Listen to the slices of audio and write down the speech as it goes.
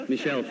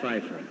Michelle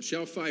Pfeiffer.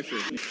 Michelle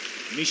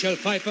Pfeiffer. Michelle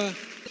Pfeiffer.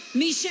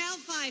 Michelle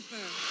Pfeiffer.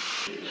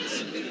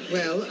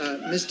 Well,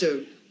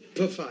 Mr.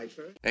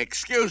 Pfeiffer.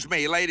 Excuse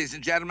me, ladies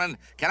and gentlemen.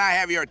 Can I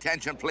have your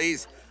attention,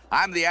 please?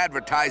 I'm the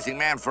advertising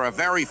man for a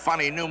very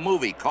funny new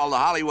movie called The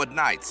Hollywood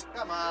Knights.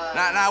 Come on.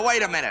 Now,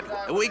 wait a minute.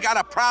 We got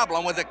a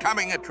problem with the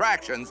coming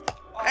attractions.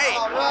 Hey,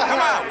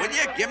 come on, will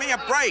you? Give me a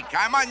break.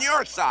 I'm on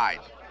your side.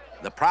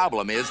 The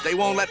problem is they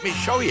won't let me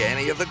show you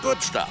any of the good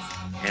stuff.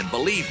 And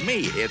believe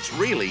me, it's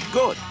really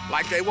good.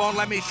 Like they won't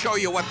let me show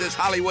you what this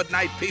Hollywood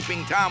night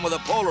peeping Tom with a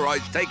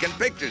Polaroid's taking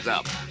pictures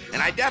of.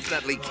 And I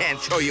definitely can't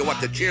show you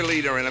what the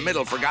cheerleader in the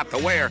middle forgot to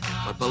wear,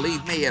 but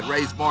believe me, it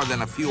raised more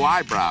than a few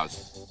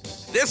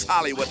eyebrows. This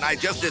Hollywood night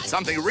just did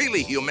something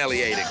really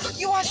humiliating.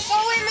 You are so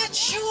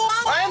immature.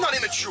 I am not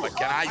immature. But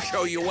can I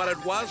show you what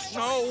it was?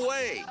 No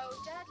way.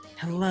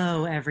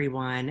 Hello,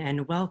 everyone,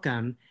 and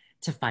welcome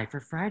to Pfeiffer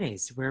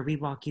Fridays, where we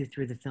walk you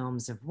through the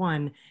films of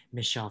one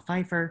Michelle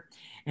Pfeiffer,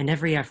 and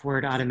every F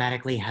word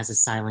automatically has a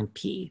silent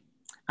P.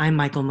 I'm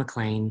Michael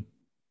McLean.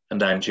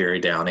 And I'm Jerry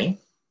Downey.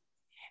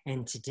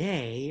 And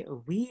today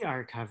we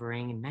are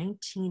covering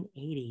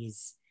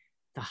 1980's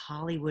The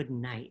Hollywood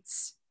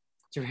Knights,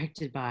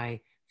 directed by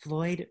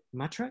Floyd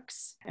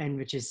Muttrux, and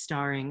which is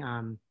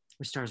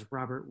which stars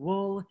Robert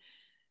Wuhl,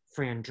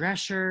 Fran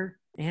Drescher,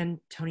 and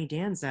Tony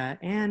Danza,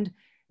 and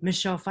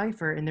Michelle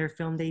Pfeiffer in their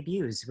film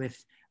debuts,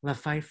 with La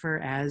Pfeiffer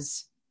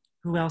as,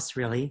 who else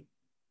really,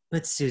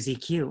 but Susie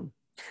Q.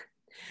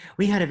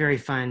 We had a very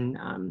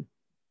fun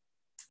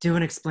do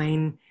and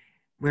explain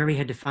where we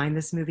had to find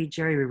this movie,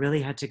 Jerry. We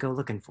really had to go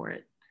looking for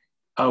it.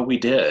 Oh, we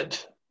did.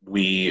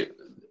 We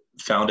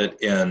found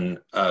it in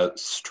a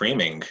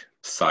streaming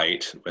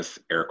site, with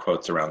air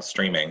quotes around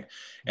streaming.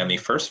 And the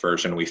first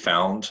version we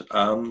found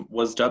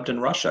was dubbed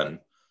in Russian.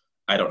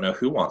 I don't know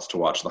who wants to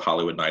watch The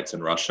Hollywood Knights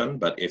in Russian,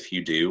 but if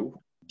you do,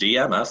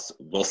 DM us,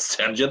 we'll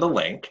send you the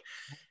link.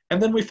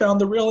 And then we found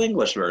the real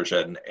English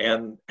version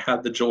and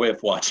had the joy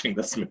of watching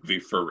this movie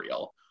for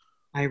real.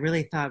 I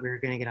really thought we were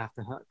going to get off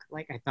the hook.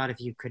 Like, I thought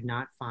if you could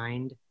not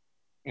find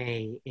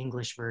a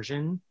English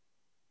version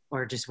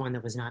or just one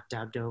that was not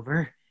dubbed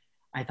over,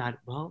 I thought,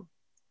 well,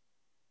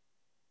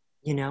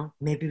 you know,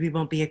 maybe we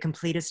won't be a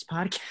completist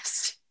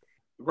podcast.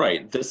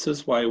 Right. This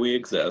is why we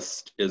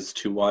exist, is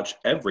to watch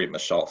every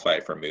Michelle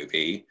Pfeiffer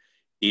movie,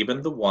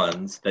 even the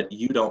ones that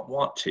you don't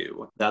want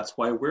to. That's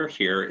why we're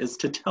here, is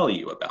to tell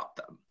you about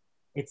them.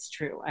 It's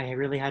true. I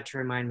really had to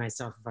remind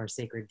myself of our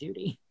sacred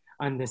duty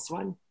on this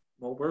one.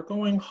 Well, we're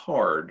going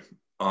hard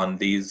on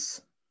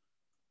these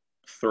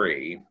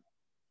three.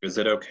 Is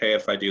it okay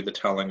if I do the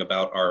telling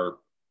about our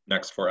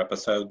next 4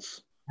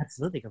 episodes?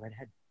 Absolutely. Go right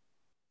ahead.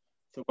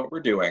 So what we're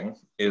doing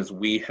is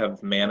we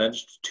have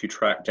managed to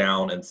track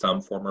down in some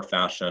form or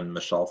fashion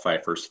Michelle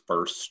Pfeiffer's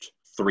first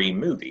 3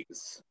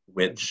 movies,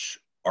 which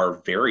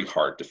are very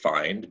hard to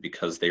find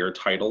because they are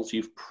titles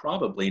you've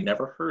probably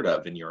never heard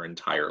of in your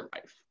entire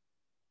life.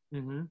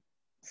 Mm-hmm.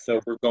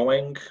 So we're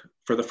going,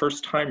 for the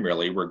first time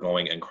really, we're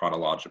going in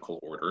chronological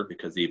order,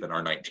 because even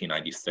our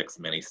 1996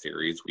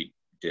 miniseries, we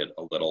did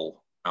a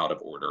little out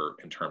of order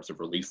in terms of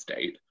release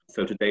date.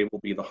 So today will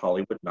be The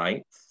Hollywood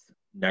Knights.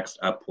 Next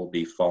up will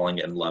be Falling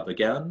in Love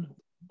Again,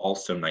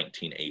 also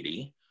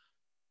 1980.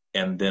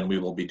 And then we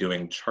will be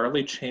doing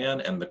Charlie Chan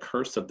and the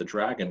Curse of the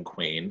Dragon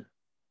Queen.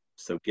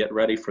 So get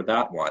ready for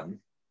that one.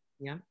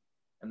 Yeah.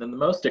 And then the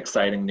most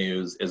exciting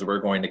news is we're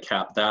going to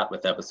cap that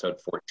with episode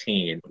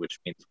 14, which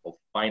means we'll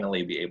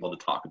finally be able to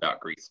talk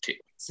about Grease 2.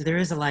 So there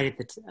is a light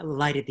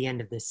at the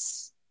end of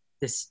this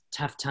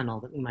tough tunnel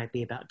that we might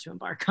be about to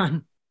embark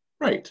on.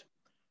 Right.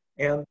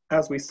 And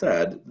as we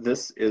said,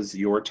 this is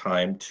your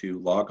time to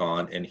log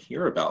on and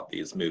hear about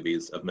these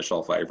movies of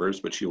Michelle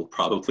Pfeiffer's, which you will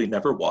probably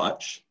never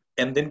watch,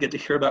 and then get to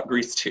hear about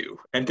Grease 2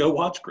 and go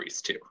watch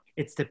Grease 2.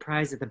 It's the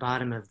prize at the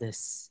bottom of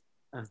this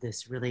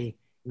really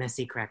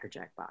messy Cracker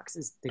Jack box,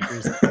 is the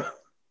Grease.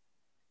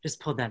 Just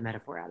pulled that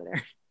metaphor out of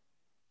there.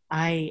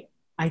 I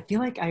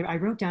feel like I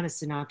wrote down a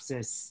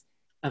synopsis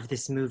of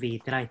this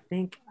movie that I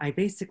think I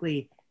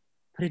basically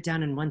put it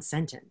down in one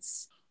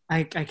sentence.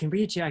 I can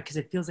read it to you because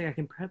it feels like I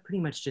can pretty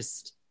much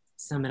just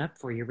sum it up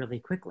for you really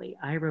quickly.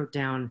 I wrote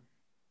down,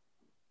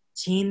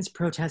 teens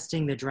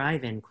protesting the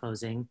drive-in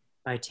closing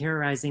by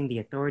terrorizing the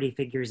authority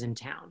figures in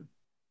town.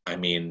 I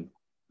mean,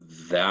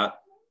 that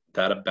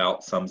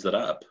about sums it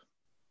up.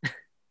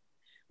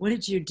 What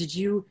did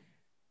you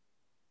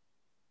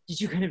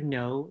kind of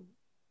know,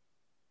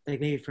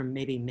 like maybe from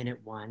minute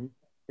 1,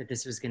 that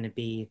this was going to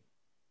be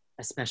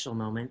a special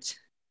moment?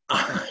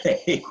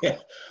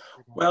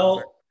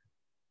 Well,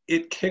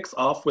 it kicks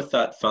off with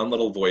that fun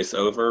little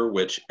voiceover,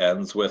 which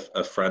ends with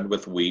 "a friend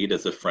with weed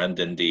is a friend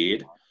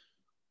indeed."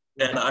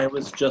 And I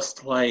was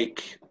just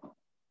like,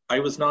 I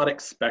was not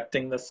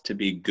expecting this to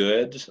be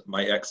good.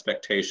 My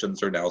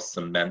expectations are now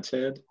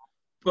cemented.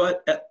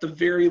 But at the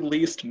very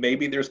least,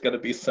 maybe there's going to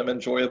be some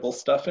enjoyable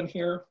stuff in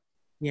here.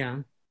 Yeah.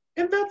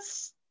 And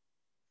that's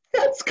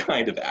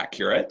kind of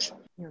accurate.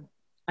 Yeah.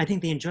 I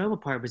think the enjoyable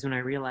part was when I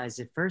realized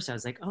at first, I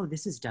was like, oh,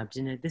 this is dubbed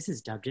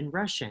in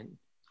Russian.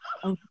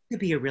 Oh, this could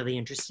be a really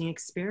interesting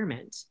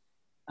experiment.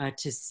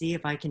 to see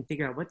if I can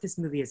figure out what this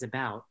movie is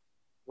about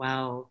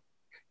while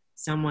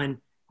someone's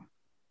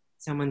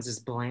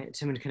just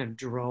someone kind of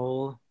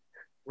droll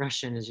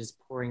Russian is just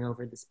pouring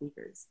over the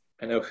speakers.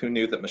 I know, who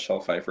knew that Michelle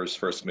Pfeiffer's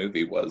first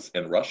movie was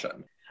in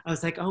Russian? I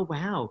was like, oh,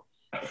 wow.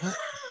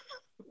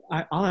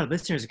 All our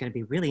listeners are going to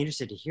be really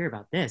interested to hear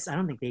about this. I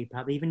don't think they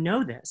probably even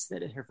know this,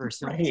 that her first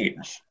film.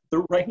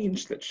 The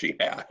range that she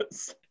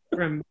has.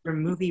 From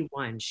movie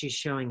one, she's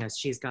showing us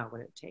she's got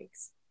what it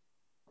takes.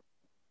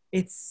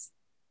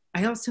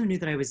 I also knew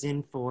that I was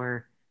in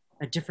for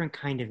a different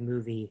kind of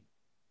movie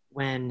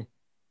when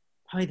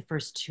probably the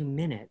first 2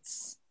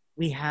 minutes,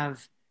 we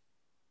have,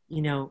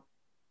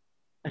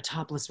 a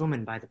topless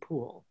woman by the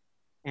pool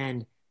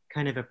and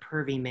kind of a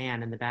pervy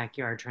man in the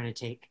backyard trying to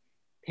take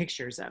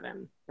pictures of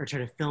him or try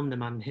to film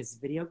them on his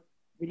video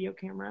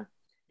camera.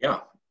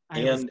 Yeah,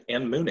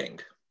 and mooning.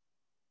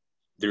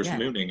 There's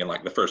mooning in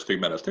like the first 3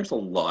 minutes. There's a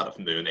lot of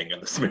mooning in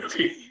this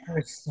movie.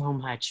 There's so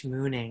much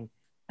mooning.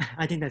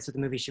 I think that's what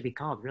the movie should be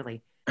called,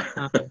 really.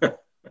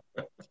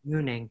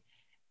 Mooning.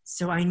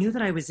 So I knew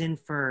that I was in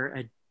for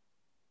I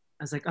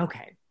was like,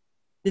 okay,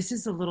 this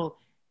is a little,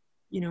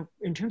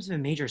 in terms of a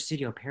major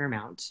studio,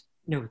 Paramount,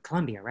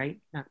 Columbia, right?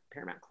 Not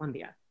Paramount,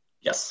 Columbia.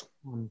 Yes.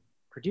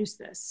 Produced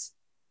this.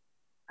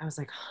 I was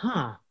like,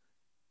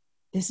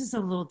 this is a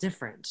little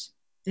different.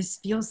 This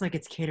feels like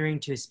it's catering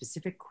to a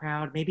specific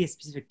crowd, maybe a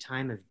specific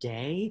time of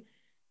day.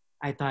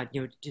 I thought,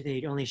 do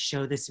they only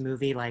show this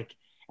movie like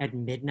at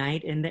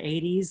midnight in the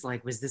 80s?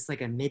 Like, was this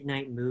like a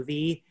midnight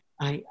movie?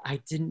 I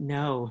didn't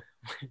know.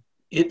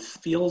 It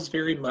feels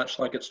very much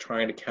like it's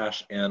trying to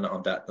cash in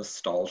on that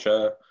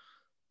nostalgia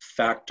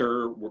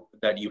factor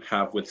that you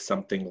have with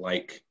something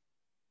like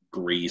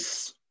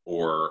Grease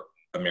or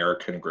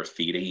American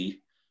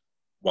Graffiti,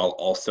 while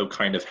also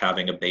kind of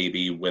having a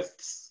baby with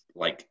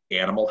like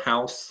Animal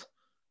House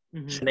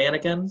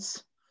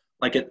shenanigans.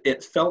 Like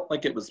it felt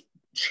like it was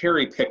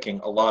cherry picking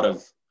a lot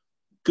of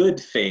good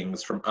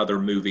things from other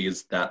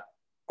movies that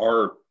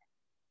are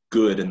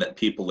good and that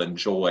people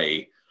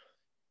enjoy,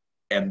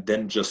 and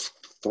then just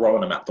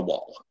throwing them at the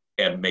wall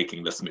and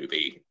making this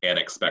movie and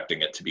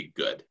expecting it to be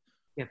good.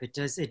 Yeah, but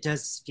it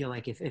does feel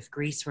like if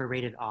Grease were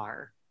rated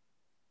R,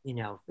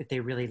 if they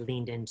really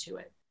leaned into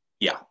it.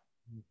 Yeah.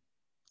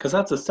 Because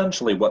that's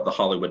essentially what the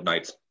Hollywood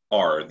Knights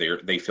are.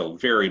 They feel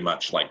very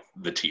much like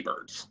the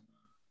T-Birds.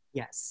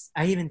 Yes.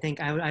 I even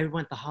think I would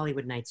want the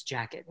Hollywood Knights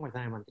jacket more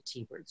than I want the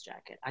T-Birds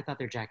jacket. I thought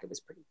their jacket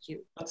was pretty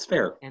cute. That's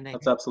fair.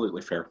 That's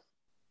absolutely fair.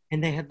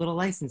 And they had little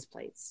license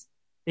plates.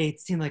 They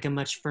seemed like a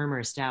much firmer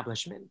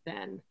establishment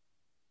than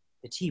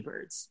the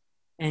T-Birds.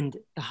 And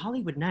the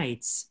Hollywood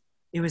Knights,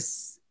 it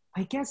was,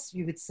 I guess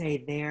you would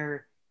say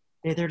they're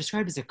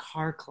described as a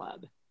car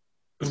club,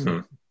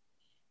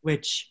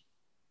 which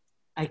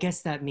I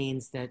guess that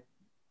means that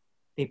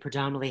they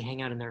predominantly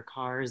hang out in their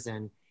cars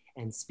and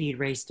speed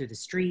race through the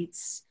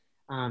streets.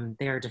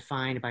 They are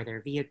defined by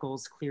their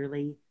vehicles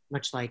clearly,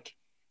 much like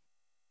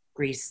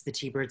Grease, the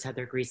T-Birds had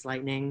their Grease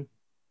Lightning,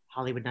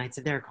 Hollywood Knights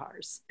have their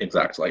cars.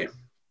 Exactly.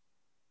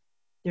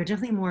 They're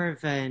definitely more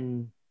of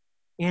an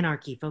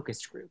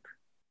anarchy-focused group.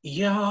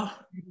 Yeah,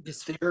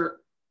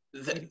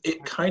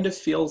 it kind of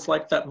feels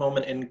like that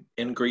moment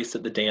in Grease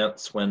at the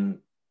dance when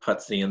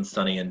Putsy and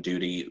Sonny and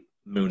Doody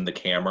moon the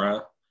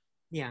camera.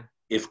 Yeah.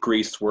 If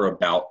Grease were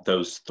about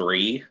those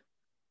three,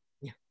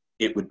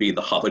 it would be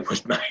the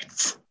Hollywood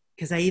Knights.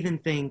 Because I even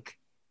think,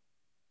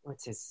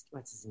 what's his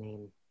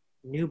name?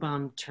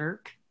 Newbomb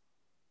Turk.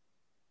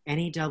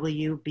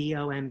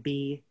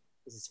 Newbomb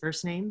is his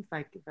first name.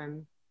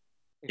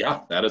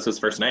 Yeah, that is his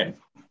first name.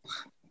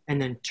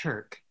 And then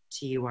Turk,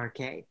 Turk.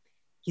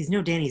 He's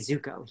no Danny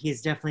Zuko.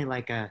 He's definitely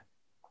like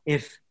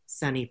if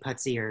Sonny,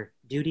 Putsy, or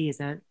Doody, is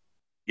that?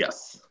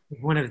 Yes.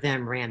 One of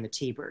them ran the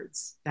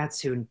T-Birds.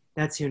 That's who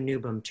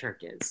Newbomb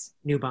Turk is.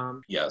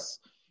 Newbomb. Yes.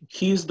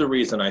 He's the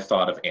reason I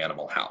thought of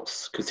Animal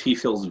House, because he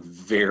feels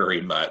very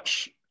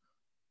much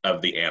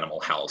of the Animal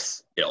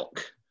House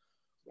ilk.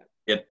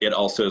 Yeah. It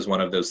also is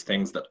one of those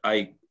things that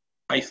I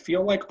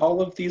feel like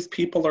all of these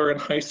people are in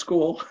high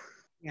school.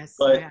 Yes.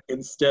 But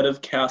instead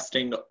of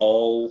casting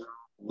all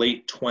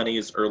late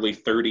 20s, early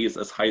 30s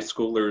as high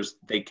schoolers,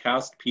 they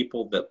cast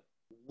people that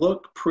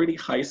look pretty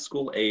high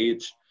school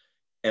age,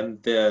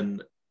 and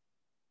then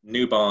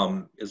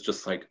Newbomb is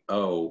just like,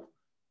 oh,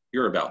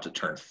 you're about to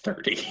turn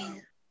 30.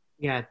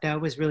 Yeah, that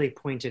was really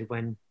pointed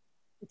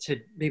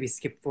to maybe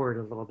skip forward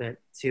a little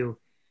bit to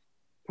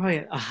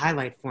probably a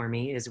highlight for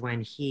me is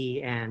when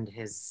he and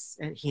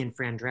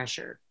Fran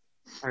Drescher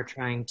are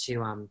trying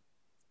to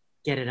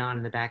get it on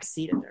in the back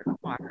seat of their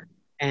car.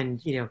 And,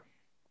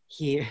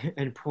 he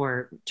and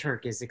poor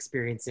Turk is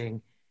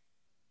experiencing,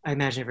 I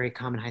imagine, a very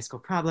common high school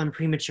problem,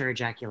 premature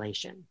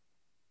ejaculation.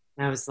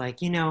 And I was like,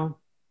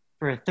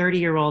 for a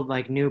 30-year-old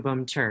like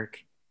Newbomb Turk,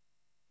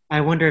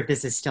 I wonder if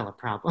this is still a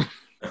problem.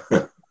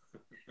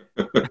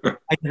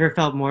 I never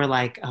felt more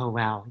like, oh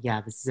wow,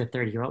 yeah, this is a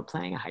 30-year-old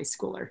playing a high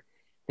schooler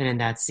than in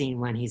that scene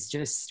when he's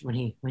just when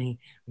he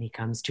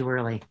comes too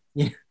early.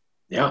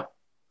 Yeah.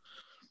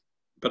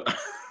 But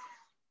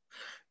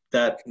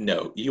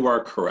no, you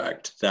are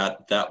correct.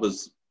 That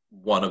was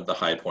one of the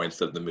high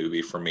points of the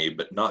movie for me,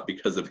 but not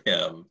because of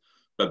him,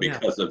 but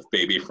because of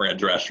baby Fran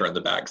Drescher in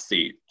the back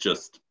seat,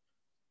 just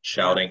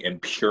shouting in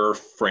pure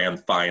Fran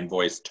Fine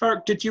voice,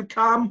 "Turk, did you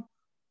come?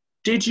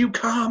 Did you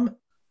come?" And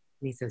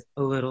he says,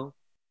 "A little."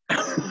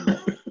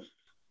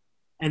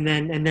 and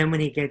then when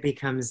he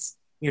becomes,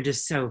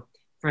 just so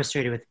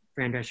frustrated with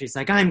Fran Drescher, he's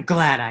like, "I'm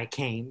glad I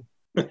came."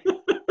 And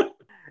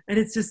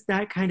it's just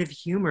that kind of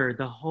humor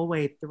the whole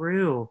way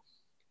through.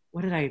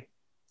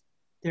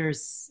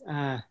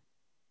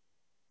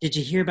 Did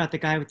you hear about the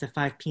guy with the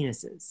 5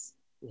 penises?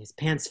 His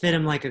pants fit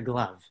him like a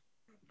glove.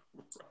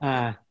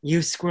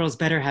 You squirrels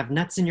better have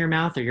nuts in your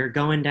mouth or you're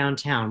going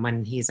downtown,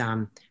 when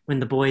when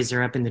the boys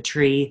are up in the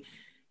tree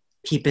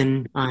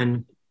peeping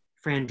on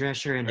Fran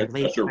Drescher and her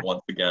lady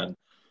once again,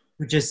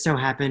 who just so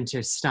happened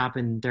to stop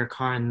in their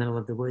car in the middle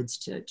of the woods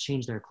to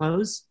change their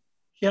clothes.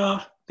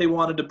 Yeah, they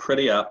wanted to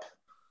pretty up.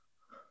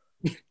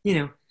 So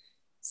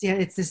yeah,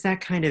 it's just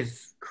that kind of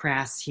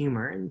crass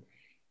humor,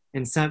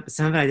 and some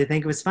of it I did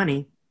think was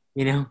funny.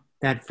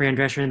 That Fran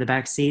Drescher in the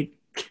back seat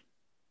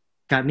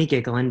got me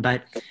giggling,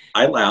 but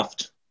I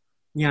laughed.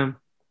 Yeah,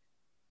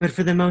 but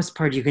for the most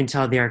part, you can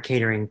tell they are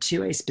catering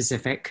to a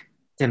specific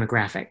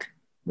demographic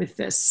with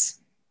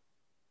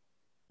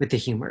the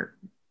humor.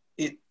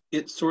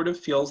 It sort of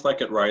feels like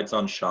it rides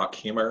on shock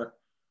humor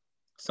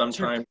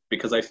sometimes,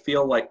 because I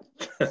feel like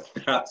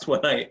that's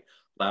when I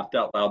laughed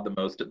out loud the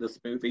most at this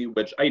movie,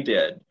 which I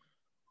did.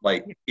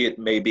 Like, it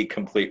may be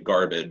complete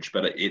garbage,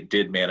 but it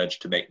did manage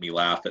to make me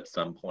laugh at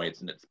some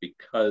points, and it's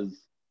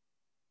because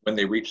when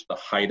they reach the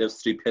height of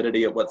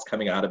stupidity at what's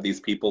coming out of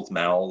these people's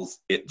mouths,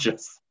 it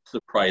just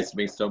surprised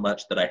me so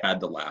much that I had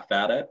to laugh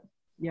at it.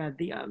 Yeah,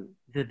 the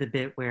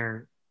bit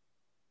where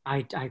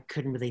I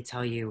couldn't really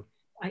tell you.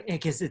 I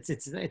guess it's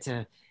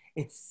a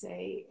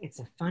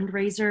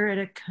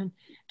fundraiser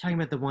talking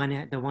about the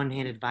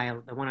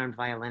one-armed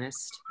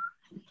violinist.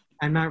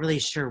 I'm not really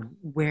sure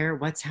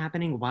what's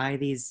happening, why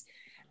these,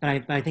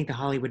 but I think the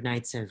Hollywood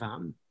Knights have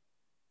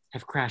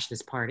crashed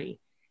this party,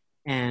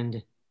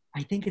 and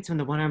I think it's when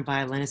the one-armed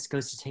violinist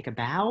goes to take a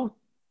bow,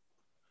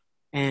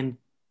 and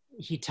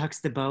he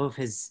tucks the bow of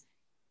his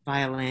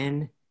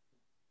violin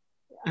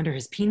under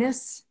his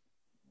penis,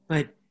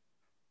 but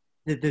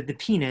the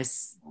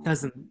penis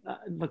doesn't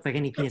look like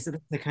any penis. It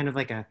looks like kind of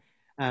like a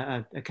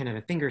kind of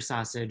a finger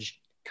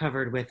sausage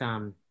covered with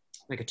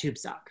like a tube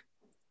sock.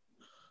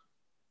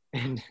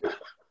 And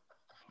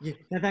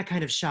that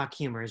kind of shock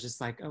humor is just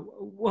like, oh,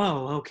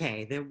 whoa,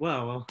 okay,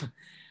 whoa.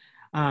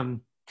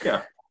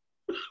 Yeah.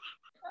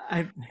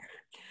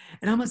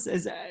 It almost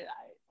is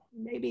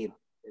maybe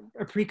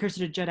a precursor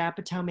to Judd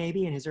Apatow,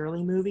 maybe in his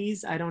early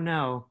movies. I don't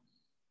know.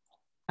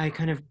 I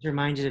kind of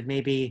reminded of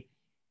maybe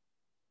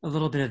a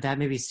little bit of that,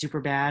 maybe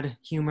Superbad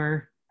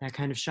humor, that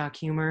kind of shock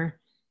humor.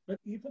 But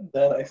even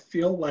then, I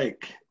feel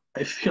like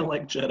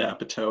Judd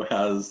Apatow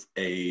has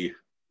a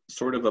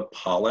sort of a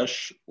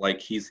polish.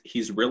 Like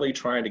he's really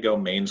trying to go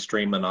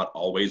mainstream and not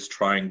always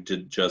trying to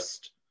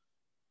just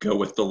go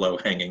with the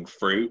low-hanging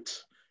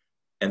fruit.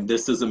 And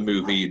this is a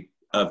movie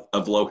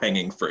of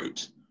low-hanging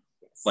fruit.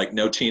 Like,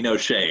 no tea, no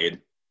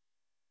shade.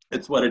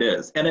 It's what it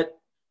is. And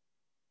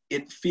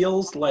it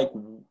feels like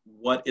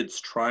what it's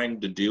trying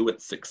to do,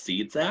 it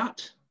succeeds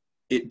at.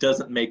 It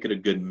doesn't make it a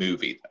good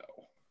movie,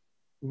 though.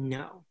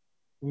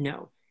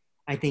 No.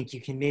 I think you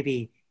can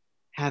maybe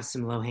have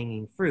some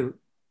low-hanging fruit,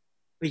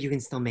 but you can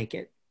still make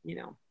it,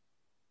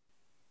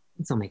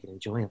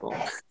 enjoyable.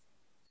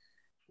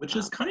 Which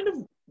is kind of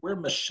where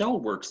Michelle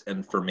works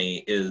in for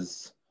me,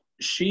 is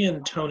she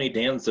and Tony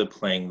Danza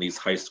playing these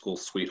high school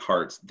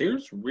sweethearts.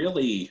 There's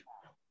really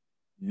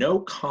no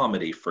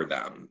comedy for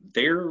them.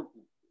 Their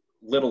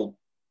little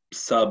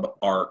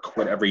sub-arc,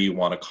 whatever you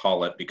want to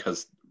call it,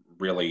 because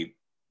really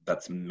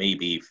that's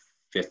maybe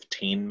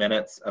 15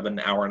 minutes of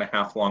an hour and a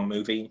half long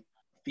movie,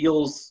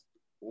 feels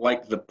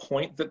like the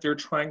point that they're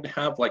trying to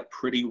have like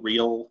pretty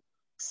real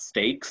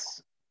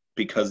stakes,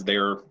 because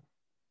they're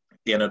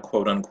in a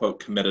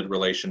quote-unquote committed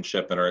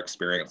relationship and are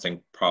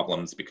experiencing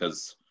problems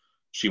because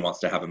she wants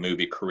to have a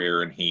movie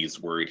career and he's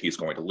worried he's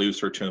going to lose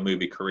her to a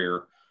movie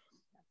career.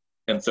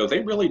 And so they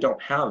really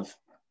don't have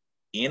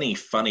any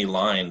funny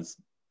lines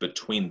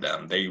between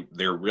them.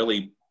 They're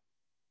really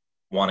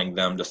wanting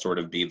them to sort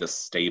of be the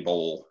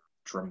stable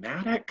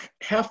dramatic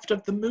heft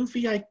of the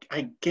movie, I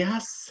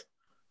guess.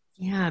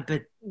 Yeah,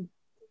 but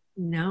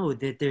no,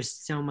 that there's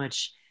so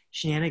much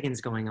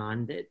shenanigans going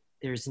on that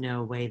there's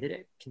no way that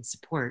it can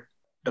support.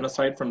 And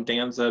aside from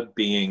Danza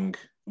being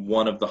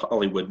one of the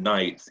Hollywood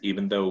Knights,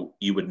 even though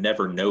you would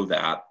never know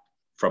that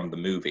from the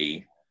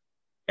movie,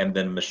 and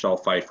then Michelle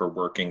Pfeiffer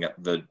working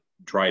at the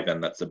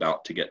drive-in that's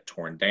about to get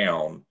torn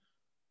down,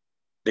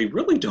 they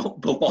really don't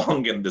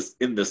belong in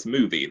this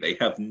movie. They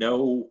have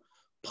no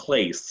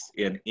place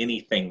in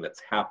anything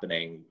that's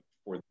happening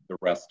for the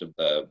rest of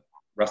the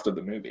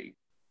movie.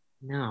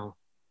 No.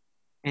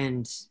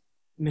 And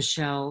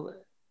Michelle,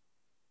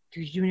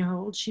 do you know how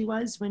old she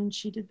was when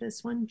she did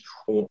this one?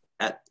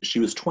 She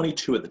was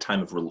 22 at the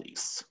time of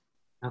release.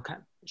 Okay.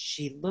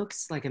 She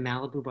looks like a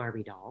Malibu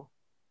Barbie doll.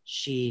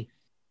 She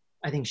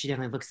I think she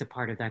definitely looks the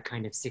part of that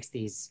kind of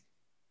 60s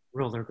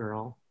roller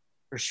girl,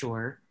 for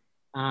sure.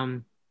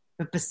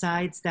 But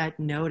besides that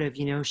note of,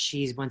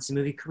 she wants a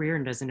movie career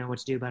and doesn't know what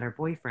to do about her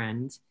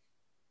boyfriend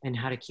and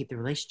how to keep the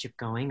relationship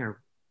going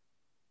or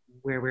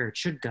where it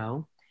should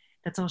go,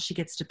 that's all she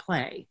gets to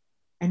play.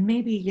 And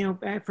maybe,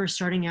 at first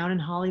starting out in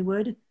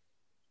Hollywood,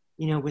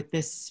 with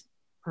this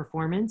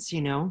performance,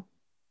 we all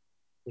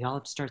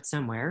have to start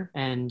somewhere.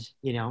 And,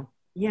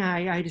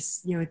 I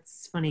just,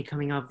 it's funny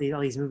coming off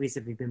all these movies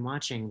that we've been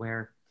watching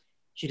where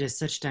she does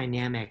such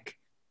dynamic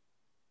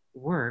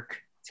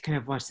work to kind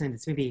of watch something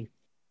that's maybe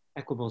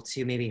equable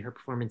to maybe her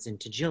performance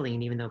into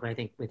Jillian, even though I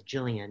think with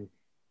Jillian,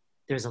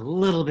 there's a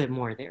little bit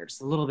more there,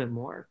 just a little bit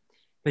more.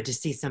 But to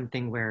see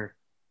something where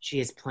she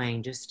is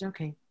playing just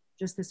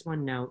this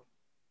one note,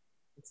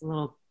 it's a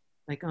little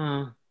like,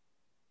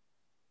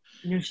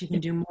 she can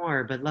do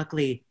more. But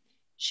luckily,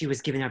 she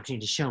was given the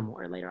opportunity to show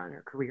more later on in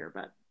her career.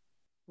 But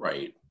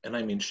right. And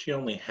I mean, she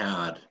only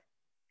had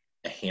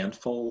a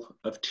handful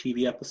of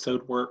TV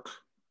episode work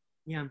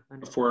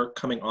before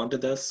coming onto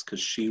this, because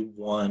she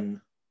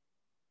won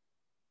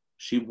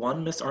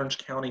Miss Orange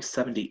County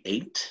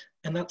 78,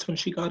 and that's when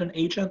she got an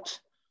agent,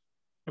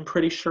 I'm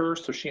pretty sure.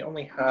 So she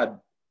only had,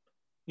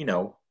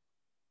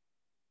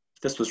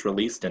 this was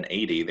released in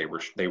 80,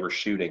 they were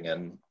shooting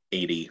in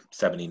 80,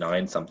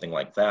 79, something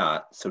like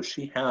that. So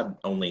she had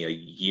only a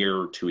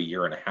year to a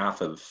year and a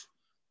half of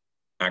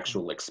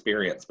actual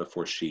experience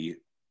before she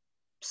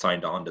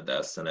signed on to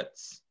this. And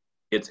it's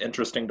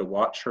interesting to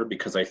watch her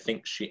because I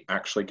think she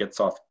actually gets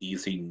off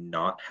easy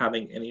not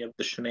having any of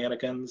the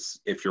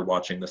shenanigans if you're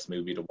watching this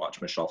movie to watch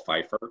Michelle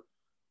Pfeiffer,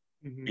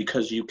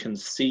 because you can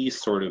see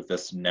sort of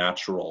this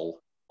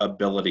natural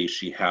ability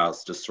she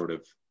has to sort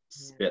of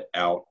spit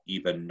out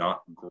even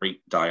not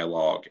great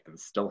dialogue and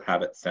still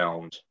have it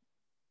sound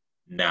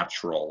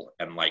natural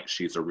and like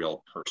she's a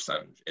real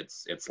person.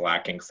 It's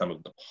lacking some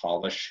of the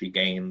polish she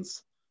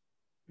gains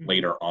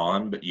later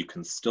on, but you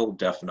can still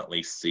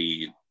definitely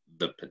see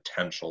the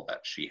potential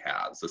that she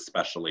has,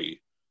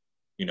 especially,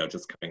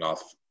 just coming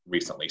off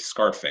recently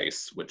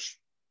Scarface, which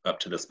up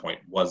to this point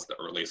was the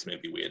earliest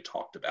movie we had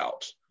talked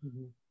about.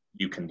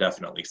 You can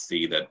definitely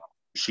see that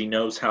she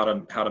knows how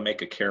to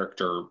make a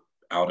character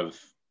out of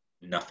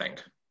nothing,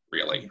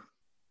 really.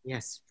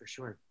 Yes, for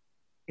sure.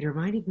 It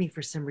reminded me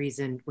for some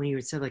reason when you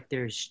said like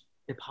there's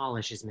the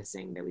polish is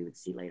missing that we would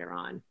see later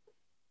on.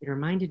 It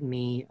reminded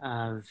me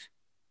of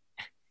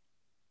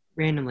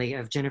randomly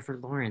of Jennifer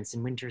Lawrence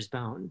in Winter's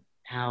Bone.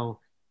 How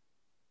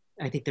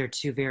I think they're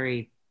two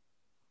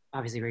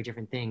obviously very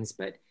different things,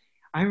 but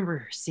I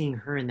remember seeing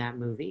her in that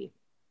movie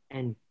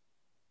and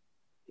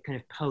kind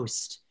of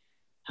post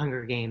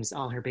Hunger Games,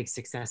 all her big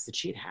success that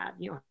she'd had,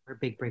 her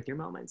big breakthrough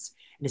moments,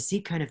 and to see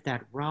kind of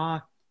that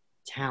raw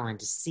talent,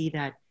 to see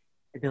that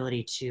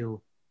ability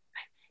to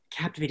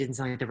captivate doesn't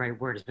sound like the right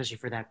word, especially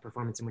for that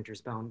performance in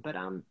Winter's Bone, but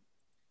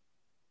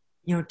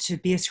to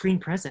be a screen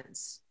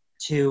presence,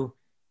 to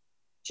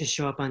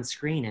show up on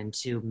screen and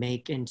to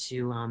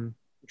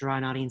draw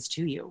an audience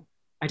to you.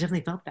 I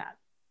definitely felt that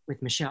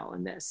with Michelle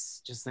in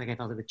this, just like I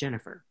felt it with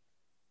Jennifer.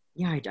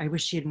 Yeah, I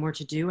wish she had more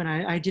to do, and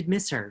I did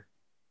miss her.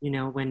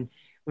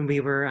 When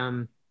we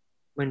were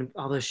when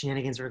all those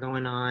shenanigans were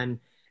going on,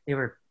 they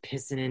were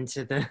pissing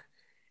into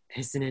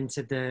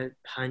the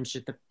punch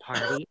at the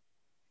party,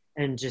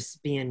 and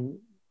just being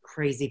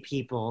crazy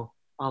people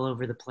all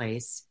over the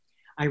place.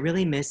 I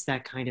really miss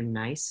that kind of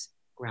nice,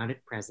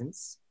 grounded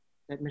presence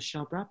that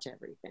Michelle brought to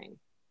everything.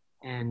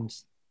 And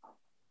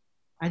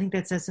I think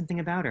that says something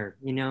about her,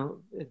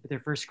 with her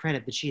first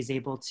credit, that she's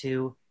able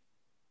to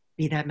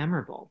be that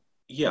memorable.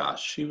 Yeah,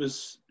 she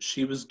was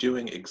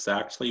doing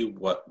exactly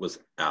what was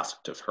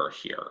asked of her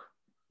here.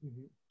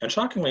 And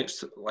shockingly,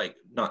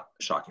 not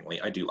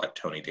shockingly, I do like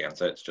Tony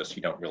Danza. It's just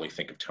you don't really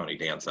think of Tony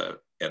Danza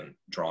in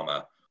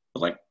drama.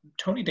 But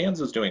Tony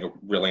Danza is doing a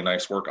really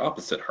nice work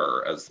opposite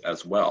her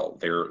as well.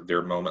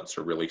 Their moments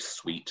are really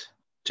sweet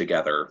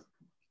together.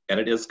 And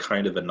it is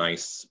kind of a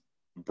nice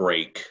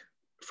break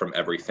from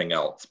everything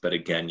else. But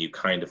again, you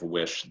kind of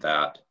wish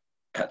that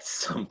at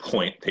some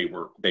point they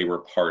were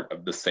part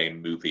of the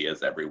same movie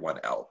as everyone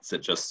else.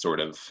 It just sort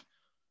of,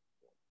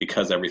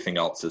 because everything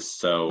else is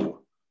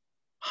so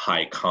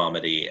high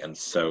comedy and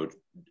so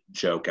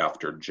joke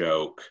after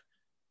joke,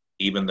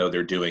 even though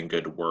they're doing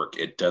good work,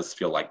 it does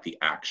feel like the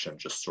action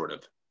just sort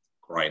of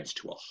grinds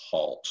to a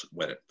halt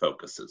when it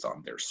focuses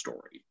on their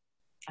story.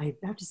 I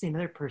have to say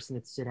another person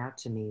that stood out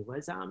to me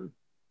was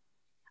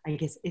I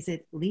guess, is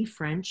it Lee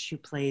French who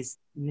plays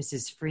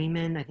Mrs.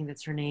 Freeman? I think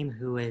that's her name,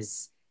 who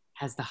has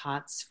the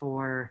hots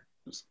for...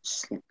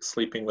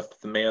 Sleeping with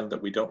the man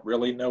that we don't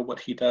really know what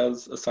he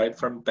does, aside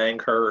from bang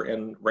her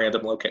in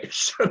random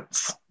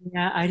locations.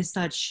 Yeah, I just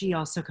thought she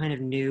also kind of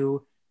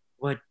knew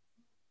what...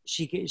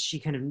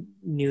 She kind of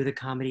knew the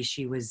comedy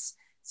she was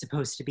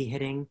supposed to be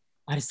hitting.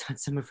 I just thought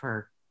some of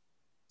her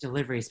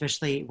delivery,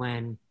 especially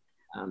when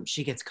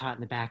she gets caught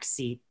in the back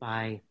seat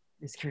by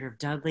this character of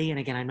Dudley. And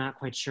again, I'm not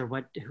quite sure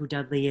who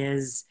Dudley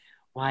is,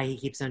 why he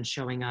keeps on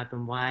showing up,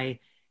 and why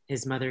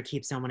his mother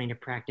keeps on wanting to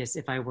practice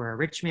If I Were a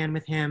Rich Man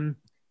with him.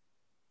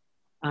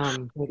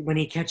 when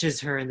he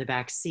catches her in the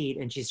back seat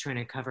and she's trying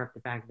to cover up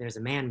the fact that there's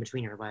a man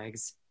between her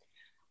legs.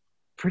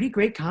 Pretty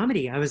great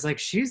comedy. I was like,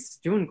 she's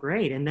doing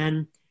great. And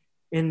then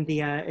in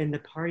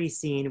the party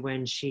scene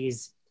when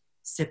she's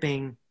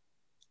sipping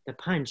the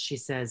punch, she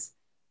says,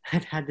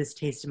 I've had this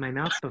taste in my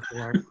mouth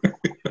before.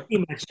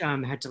 Pretty much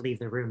had to leave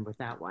the room with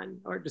that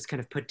one, or just kind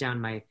of put down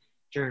my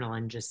journal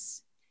and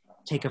just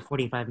take a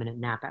 45-minute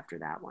nap after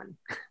that one.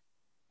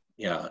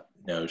 Yeah,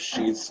 no,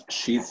 she's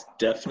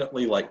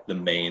definitely like the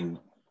main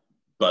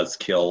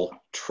buzzkill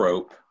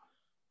trope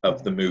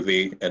of the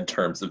movie in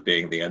terms of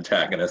being the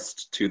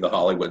antagonist to the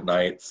Hollywood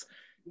Knights,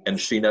 and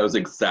she knows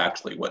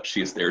exactly what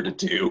she's there to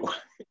do,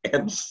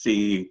 and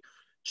she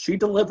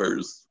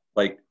delivers.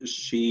 Like,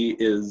 she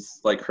is,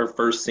 like, her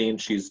first scene,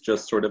 she's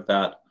just sort of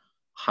that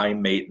high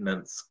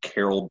maintenance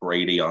Carol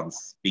Brady on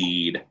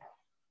speed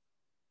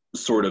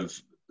sort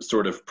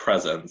of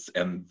presence,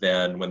 and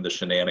then when the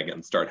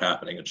shenanigans start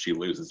happening and she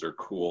loses her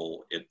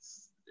cool,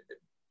 it's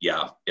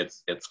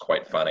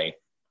quite funny.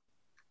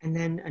 And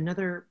then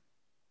another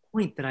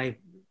point that I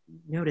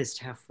noticed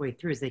halfway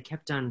through is they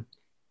kept on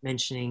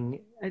mentioning,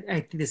 I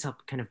think this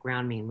helped kind of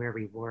ground me in where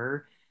we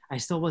were. I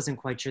still wasn't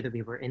quite sure that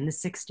we were in the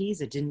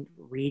 60s. It didn't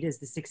read as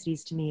the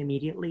 60s to me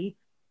immediately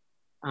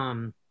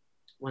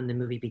when the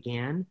movie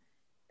began.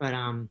 But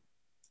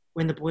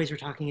when the boys were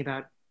talking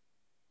about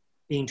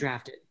being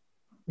drafted,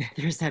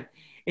 there's that,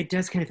 it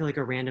does kind of feel like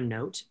a random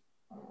note.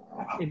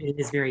 It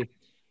is very,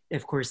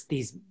 of course,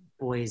 these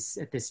boys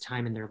at this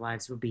time in their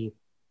lives would be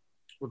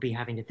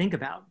having to think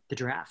about the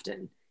draft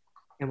and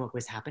what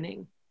was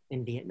happening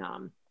in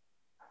Vietnam.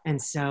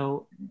 And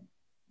so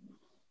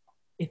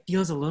it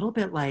feels a little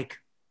bit like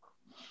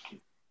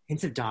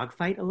hints of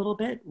Dogfight a little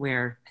bit,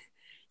 where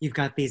you've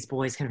got these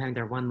boys kind of having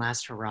their one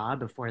last hurrah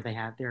before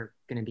they're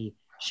going to be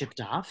shipped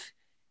off.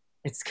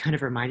 It's kind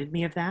of reminded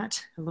me of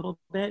that a little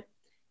bit.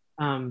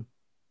 But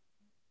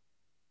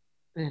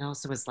it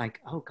also was like,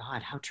 oh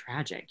God, how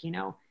tragic, you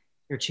know,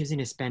 you're choosing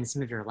to spend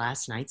some of your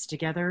last nights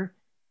together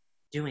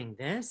doing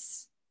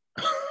this.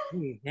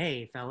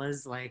 Hey,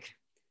 fellas, like,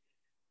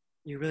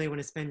 you really want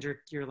to spend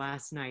your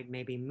last night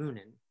maybe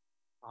mooning.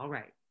 All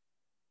right.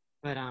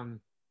 But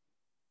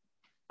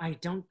I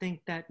don't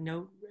think that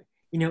note,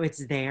 you know,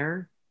 it's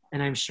there.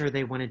 And I'm sure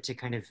they wanted to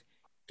kind of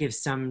give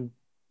some,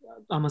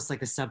 almost like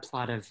the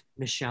subplot of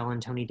Michelle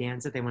and Tony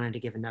Danza. They wanted to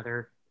give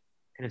another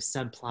kind of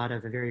subplot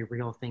of a very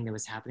real thing that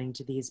was happening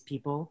to these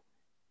people.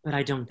 But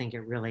I don't think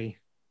it really,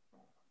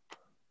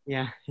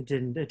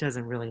 it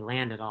doesn't really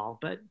land at all.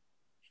 But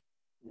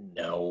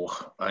no,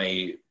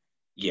 they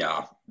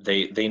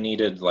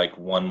needed like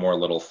one more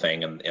little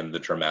thing in the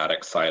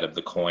dramatic side of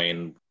the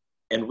coin.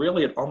 And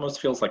really, it almost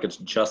feels like it's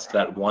just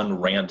that one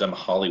random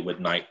Hollywood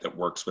night that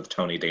works with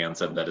Tony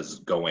Danza that is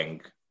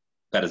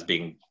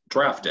being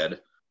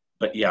drafted.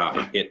 But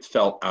yeah, it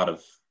felt out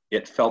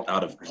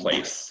of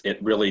place.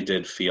 It really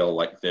did feel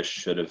like this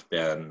should have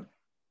been,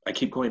 I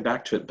keep going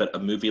back to it, but a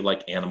movie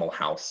like Animal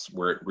House,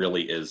 where it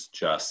really is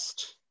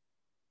just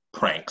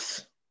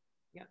pranks.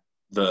 Yeah.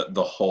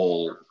 The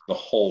whole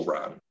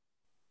run.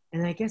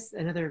 And I guess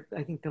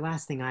I think the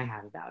last thing I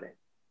have about it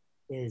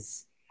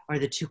are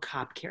the two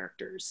cop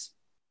characters.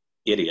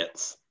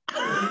 Idiots.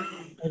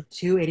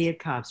 Two idiot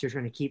cops who are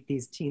trying to keep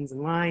these teens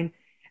in line,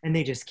 and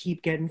they just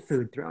keep getting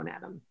food thrown at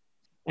them.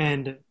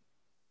 And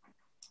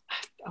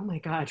oh my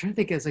God, I'm trying to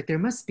think, it's like there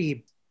must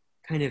be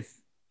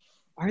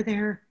are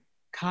there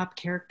cop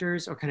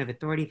characters or kind of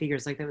authority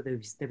figures like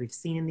that we've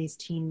seen in these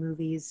teen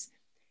movies?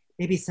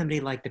 Maybe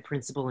somebody like the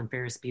principal in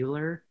Ferris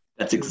Bueller.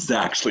 That's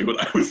exactly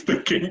what I was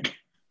thinking.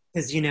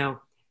 Because, you know,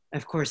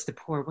 of course,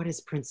 what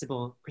is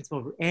Principal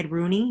Ed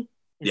Rooney?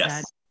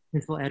 Yes. That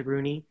Principal Ed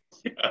Rooney?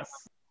 Yes.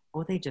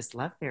 Oh, they just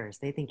love Ferris.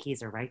 They think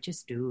he's a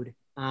righteous dude.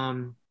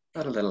 What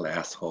a little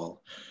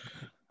asshole.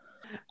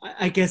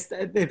 I guess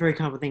the very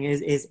common thing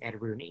is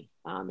Ed Rooney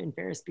in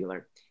Ferris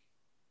Bueller.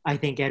 I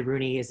think Ed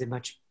Rooney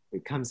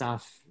comes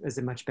off as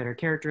a much better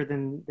character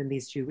than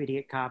these two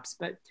idiot cops.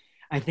 But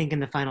I think in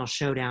the final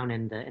showdown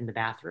in the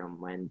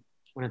bathroom, when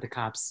one of the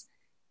cops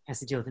has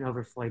to deal with an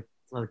overflow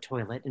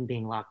toilet and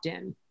being locked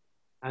in,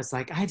 I was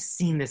like, I've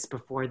seen this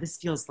before. This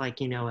feels like,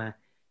 you know, a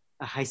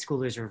high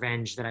schooler's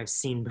revenge that I've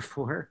seen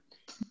before.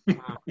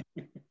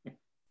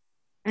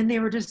 And they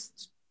were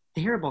just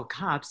terrible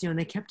cops, you know, and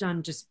they kept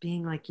on just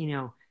being like, you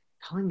know,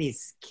 calling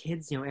these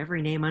kids, you know,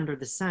 every name under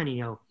the sun,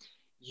 you know,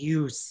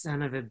 you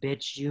son of a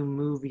bitch, you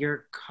move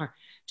your car.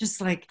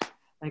 Just like,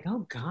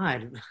 oh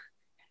God,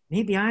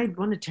 maybe I'd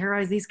want to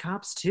terrorize these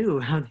cops too.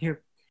 How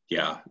they're.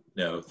 Yeah,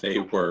 no, they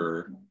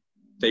were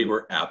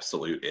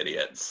absolute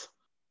idiots.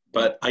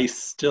 But I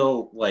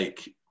still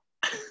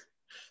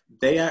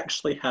they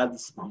actually had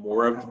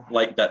more of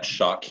like that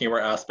shock humor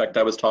aspect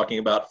I was talking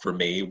about for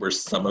me, where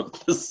some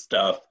of the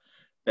stuff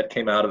that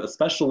came out of,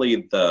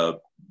 especially the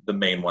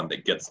main one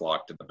that gets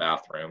locked in the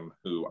bathroom,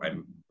 who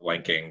I'm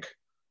blanking,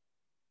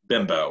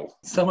 Bimbo.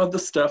 Some of the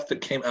stuff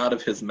that came out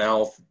of his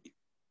mouth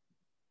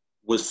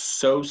was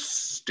so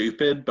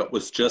stupid, but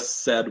was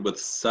just said with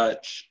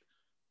such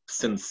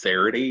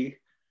sincerity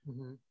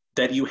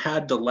that you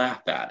had to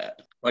laugh at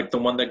it. Like the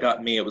one that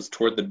got me, it was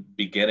toward the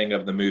beginning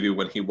of the movie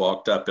when he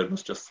walked up and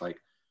was just like,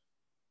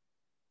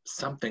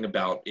 something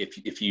about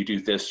if you do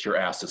this, your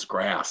ass is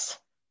grass,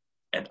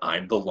 and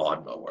I'm the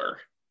lawnmower.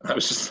 And I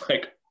was just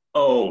like,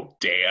 oh,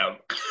 damn.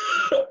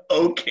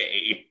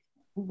 Okay.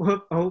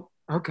 Oh,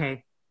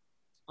 okay.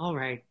 All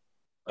right.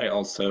 I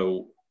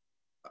also,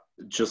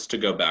 just to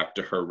go back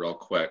to her real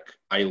quick,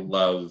 I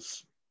love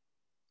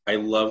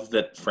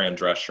that Fran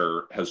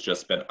Drescher has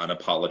just been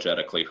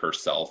unapologetically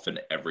herself in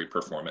every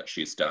performance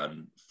she's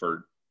done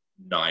for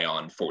nigh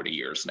on 40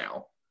 years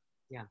now.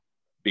 Yeah.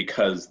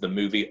 Because the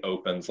movie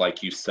opens,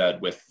 like you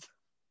said, with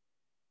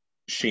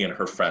she and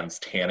her friends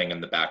tanning in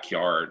the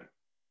backyard,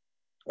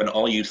 and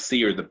all you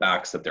see are the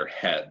backs of their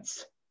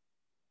heads.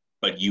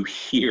 But you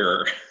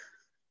hear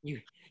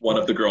one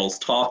of the girls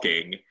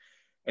talking,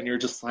 and you're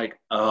just like,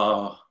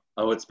 oh,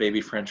 it's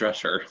baby Fran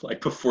Drescher,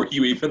 like before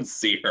you even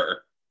see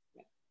her.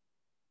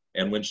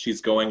 And when she's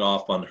going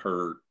off on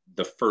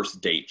the first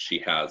date she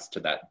has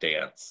to that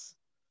dance,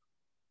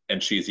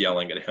 and she's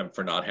yelling at him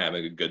for not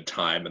having a good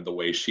time, and the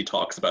way she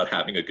talks about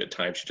having a good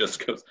time, she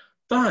just goes,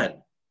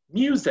 fun,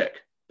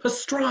 music,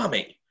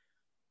 pastrami.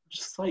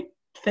 Just like,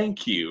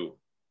 thank you,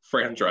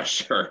 Fran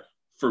Drescher,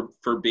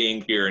 for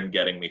being here and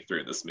getting me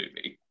through this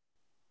movie.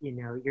 You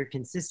know, your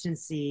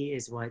consistency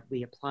is what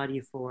we applaud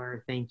you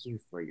for. Thank you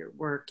for your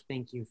work.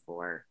 Thank you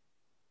for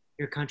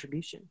your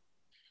contribution.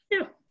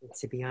 Yeah.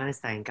 To be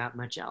honest, I ain't got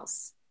much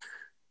else.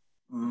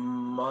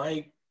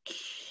 My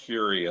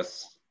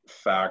curious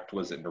fact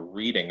was in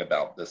reading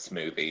about this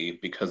movie,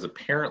 because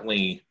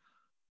apparently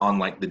on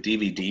like the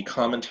DVD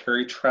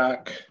commentary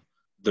track,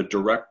 the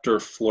director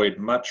Floyd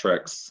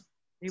Muttricks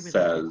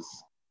says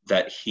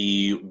that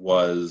he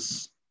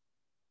was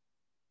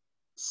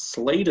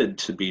slated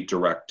to be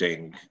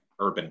directing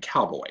Urban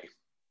Cowboy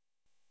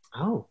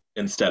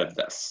instead of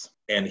this.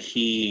 And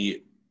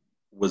he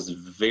was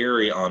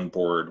very on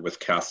board with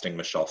casting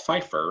Michelle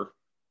Pfeiffer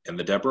in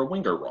the Deborah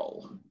Winger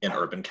role in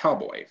Urban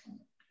Cowboy.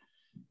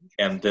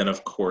 And then,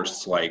 of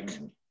course, like,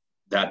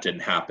 that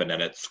didn't happen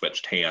and it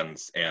switched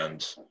hands,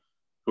 and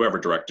whoever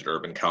directed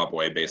Urban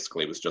Cowboy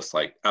basically was just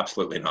like,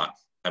 absolutely not.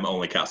 I'm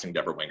only casting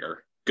Deborah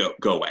Winger.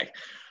 Go away.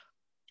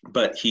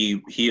 But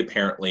he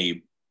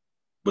apparently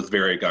was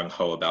very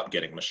gung-ho about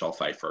getting Michelle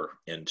Pfeiffer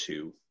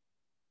into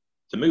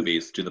the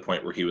movies, to the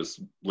point where he was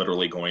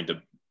literally going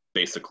to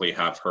basically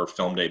have her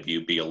film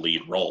debut be a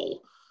lead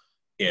role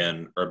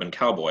in Urban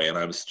Cowboy. And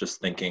I was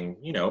just thinking,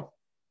 you know,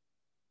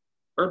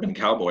 Urban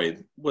Cowboy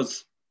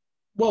was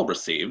well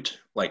received,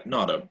 like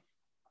not a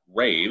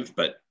rave,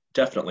 but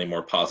definitely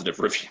more positive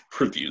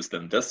reviews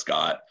than this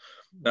got.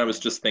 And I was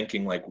just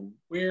thinking, like,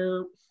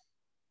 where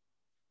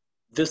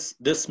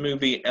this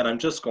movie, and I'm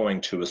just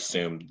going to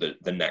assume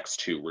that the next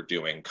two we're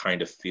doing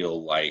kind of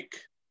feel like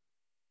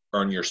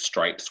Earn Your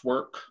Stripes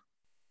work.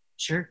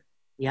 Sure.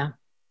 Yeah.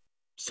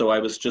 So I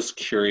was just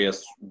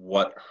curious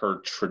what her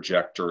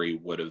trajectory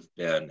would have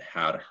been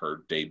had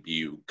her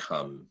debut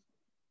come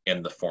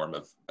in the form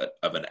of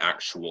an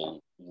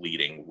actual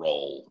leading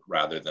role,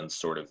 rather than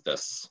sort of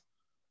this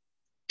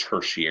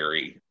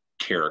tertiary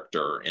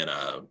character in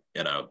a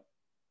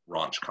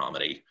raunch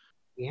comedy.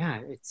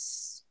 Yeah,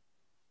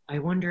 I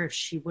wonder if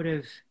she would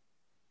have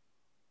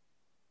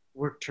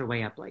worked her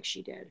way up like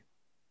she did,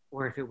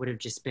 or if it would have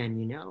just been,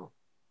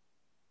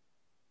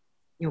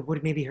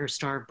 would maybe her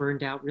star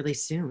burned out really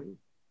soon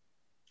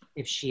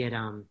if she had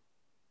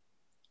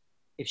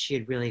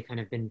really kind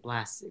of been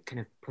blasted, kind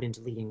of put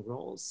into leading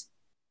roles.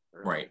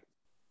 Right.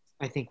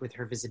 I think with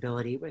her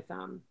visibility with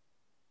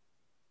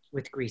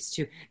Grease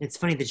 2. It's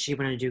funny that she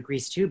went on to do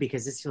Grease 2,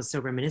 because this feels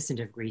so reminiscent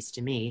of Grease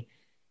to me.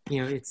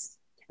 It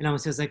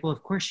almost feels like, well,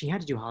 of course she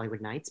had to do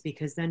Hollywood Nights,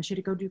 because then she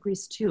had to go do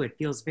Grease 2. It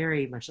feels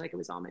very much like it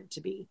was all meant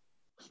to be.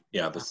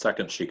 Yeah, the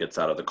second she gets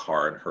out of the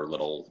car in her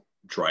little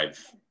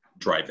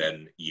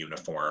drive-in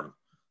uniform,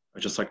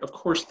 I'm just like, of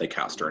course they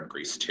cast her in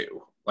Grease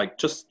 2. Like,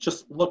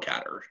 just look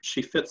at her.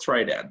 She fits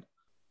right in.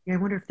 Yeah, I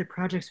wonder if the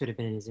projects would have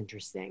been as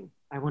interesting.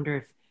 I wonder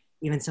if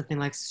even something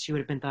like she would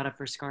have been thought of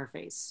for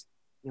Scarface.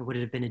 Would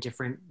it have been a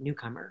different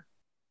newcomer?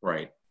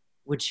 Right.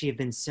 Would she have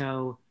been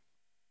thought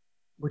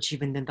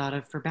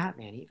of for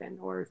Batman even,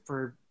 or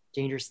for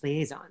Dangerous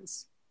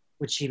Liaisons?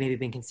 Would she maybe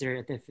been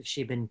considered,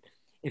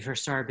 if her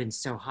star had been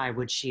so high,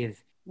 would it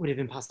have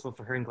been possible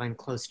for her and Glenn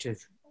Close to have,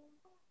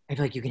 I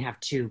feel like you can have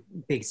two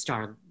big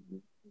star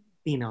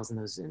females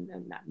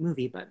in that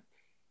movie, but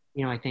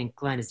I think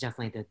Glenn is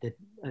definitely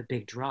a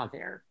big draw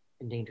there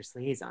in Dangerous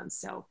Liaisons.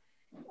 So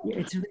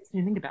it's really interesting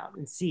to think about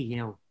and see,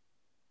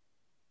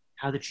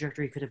 how the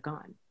trajectory could have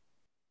gone.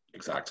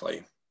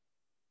 Exactly.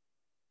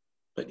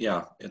 But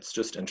yeah, it's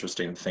just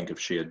interesting to think if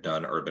she had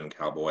done Urban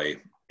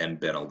Cowboy and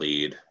been a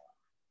lead.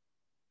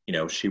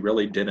 She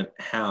really didn't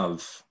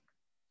have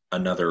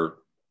another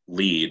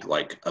lead,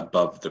 like,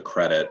 above the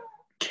credit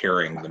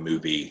carrying the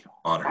movie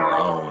on her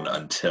own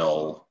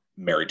until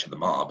Married to the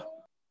Mob,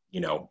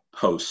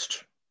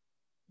 post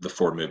the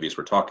 4 movies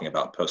we're talking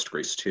about, post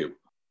Grease 2.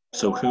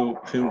 So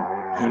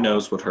who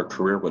knows what her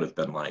career would have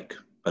been like?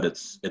 But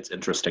it's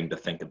interesting to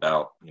think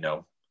about.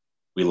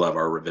 We love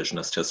our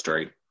revisionist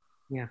history.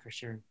 Yeah, for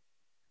sure.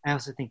 I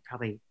also think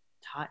probably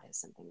Tot has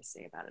something to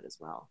say about it as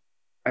well.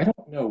 I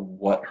don't know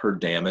what her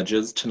damage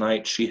is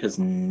tonight. She has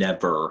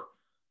never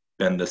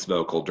been this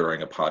vocal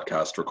during a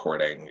podcast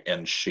recording,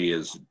 and she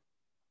is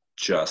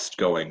just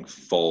going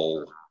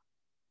full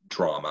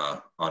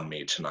drama on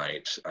me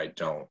tonight. I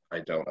don't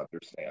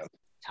understand.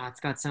 Tot's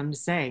got something to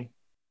say.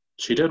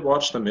 She did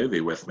watch the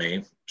movie with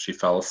me. She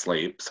fell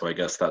asleep, so I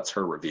guess that's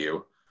her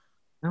review.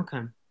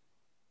 Okay.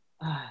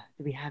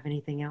 Do we have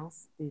anything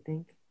else, do you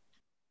think?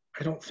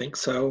 I don't think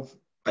so.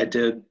 I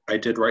did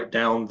write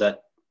down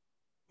that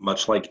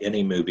much like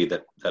any movie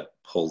that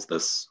pulls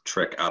this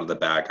trick out of the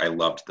bag, I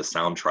loved the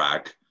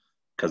soundtrack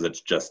because it's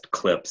just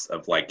clips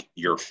of like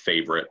your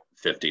favorite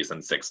 50s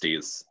and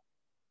 60s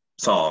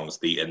songs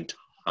the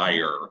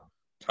entire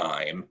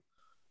time.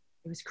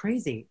 It was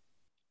crazy.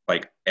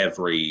 Like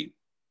every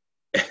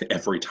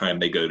time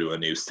they go to a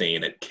new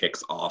scene, it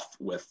kicks off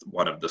with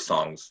one of the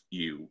songs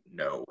you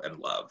know and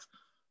love.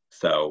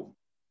 So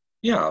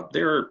yeah,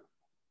 there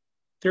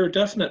are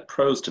definite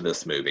pros to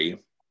this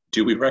movie.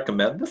 Do we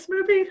recommend this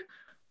movie?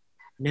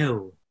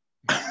 No.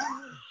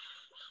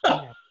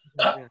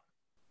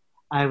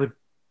 I would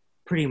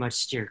pretty much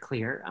steer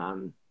clear.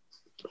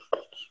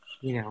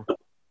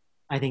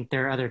 I think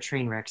there are other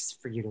train wrecks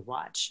for you to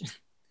watch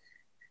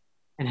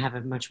and have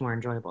a much more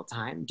enjoyable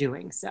time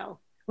doing so.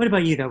 What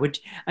about you, though? Would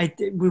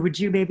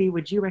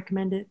you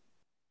recommend it?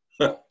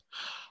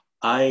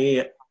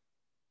 I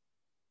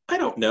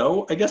don't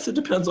know. I guess it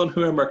depends on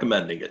who I'm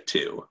recommending it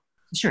to.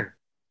 Sure.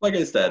 Like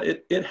I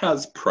said, it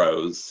has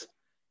pros.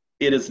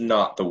 It is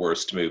not the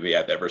worst movie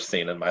I've ever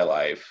seen in my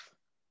life,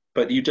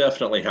 but you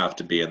definitely have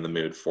to be in the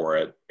mood for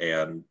it.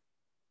 And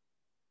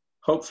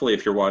hopefully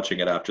if you're watching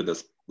it after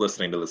this,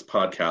 listening to this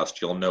podcast,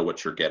 you'll know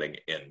what you're getting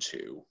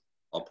into.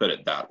 I'll put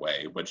it that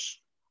way,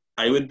 which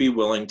I would be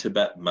willing to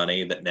bet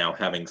money that now,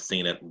 having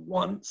seen it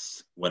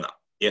once,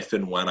 if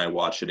and when I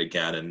watch it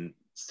again in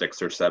 6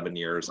 or 7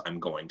 years, I'm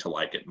going to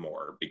like it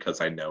more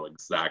because I know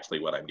exactly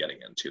what I'm getting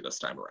into this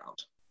time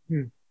around.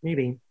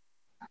 Maybe.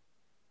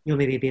 You'll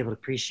maybe be able to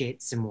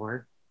appreciate some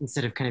more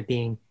instead of kind of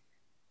being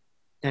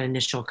that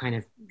initial kind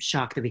of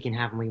shock that we can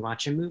have when we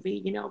watch a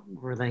movie,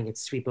 we're letting it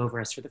sweep over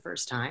us for the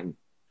first time.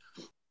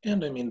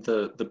 And I mean,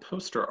 the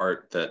poster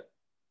art that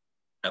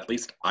at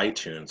least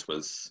iTunes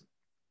was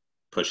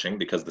pushing,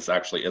 because this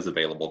actually is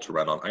available to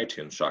rent on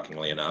iTunes,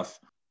 shockingly enough,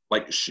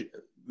 like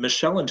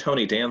Michelle and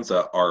Tony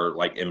Danza are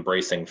like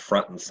embracing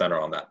front and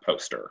center on that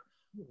poster.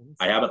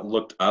 I haven't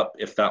looked up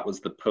if that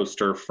was the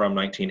poster from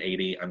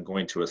 1980. I'm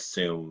going to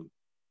assume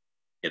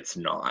it's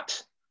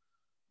not.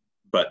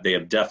 But they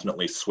have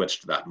definitely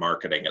switched that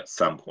marketing at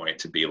some point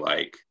to be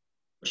like,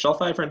 Michelle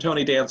Pfeiffer and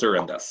Tony Danza are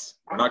in this.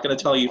 I'm not going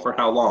to tell you for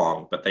how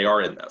long, but they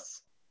are in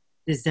this.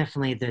 This is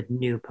definitely the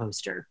new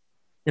poster.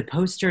 The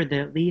poster that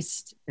at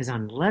least is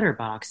on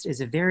Letterboxd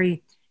is a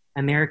very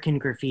American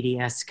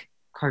Graffiti-esque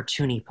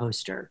cartoony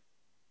poster.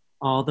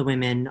 All the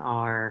women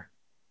are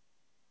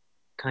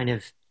kind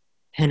of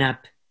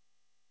pin-up.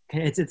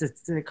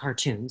 It's a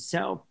cartoon.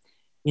 So,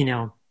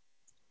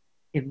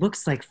 it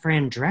looks like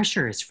Fran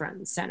Drescher is front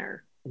and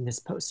center in this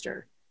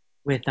poster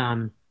with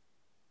Newbomb.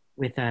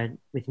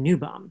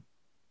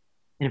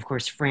 And of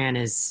course, Fran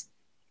it's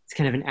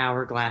kind of an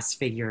hourglass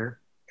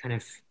figure, kind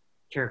of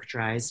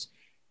characterized.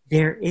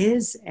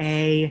 It's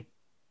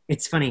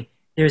funny,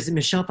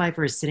 Michelle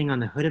Pfeiffer is sitting on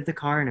the hood of the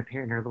car in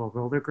her little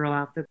roller girl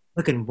outfit,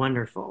 looking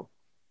wonderful.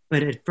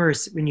 But at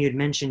first, when you had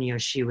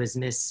mentioned, she was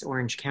Miss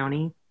Orange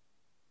County,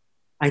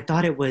 I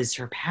thought it was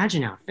her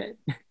pageant outfit.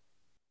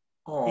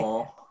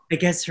 Aww. I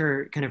guess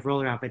her kind of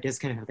roller outfit does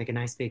kind of have like a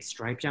nice big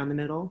stripe down the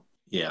middle.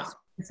 Yeah.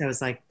 So I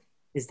was like,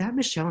 is that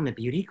Michelle in the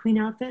beauty queen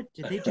outfit?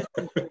 Did they just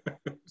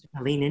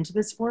lean into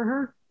this for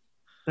her?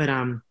 But,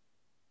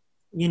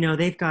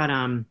 they've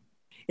got,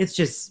 it's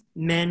just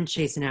men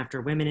chasing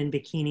after women in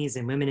bikinis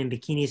and women in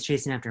bikinis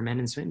chasing after men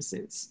in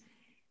swimsuits.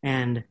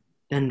 And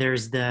then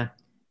there's the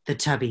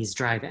tubbies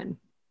driving.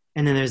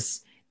 And then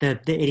there's the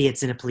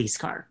idiots in a police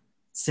car.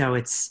 So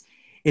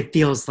it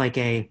feels like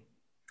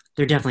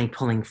they're definitely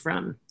pulling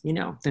from,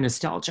 the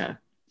nostalgia.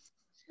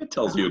 It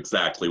tells you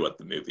exactly what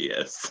the movie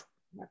is.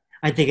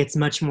 I think it's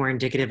much more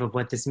indicative of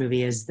what this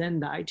movie is than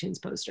the iTunes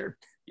poster.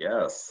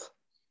 Yes.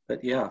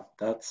 But yeah,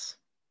 that's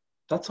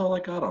all I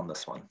got on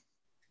this one.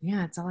 Yeah,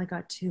 that's all I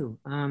got too.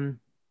 Going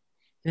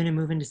to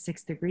move into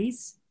 6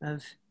 Degrees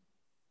of...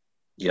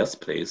 Yes,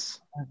 please.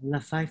 Of La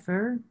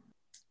Pfeiffer.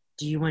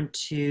 Do you want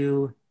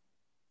to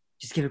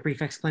just give a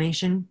brief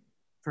explanation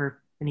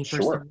for any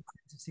first Sure. of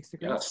 6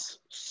 Degrees? Yes.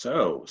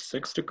 So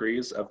 6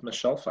 Degrees of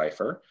Michelle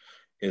Pfeiffer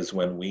is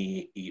when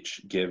we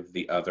each give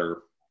the other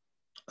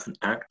an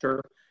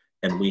actor,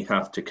 and we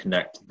have to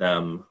connect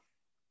them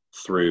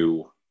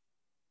through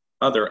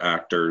other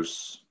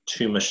actors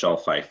to Michelle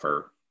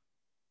Pfeiffer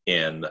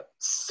in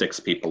 6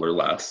 people or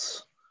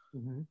less.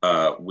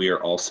 Mm-hmm. We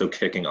are also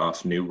kicking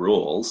off new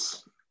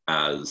rules,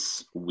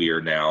 as we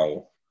are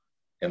now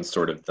in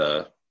sort of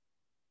the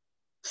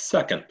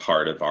second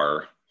part of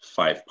our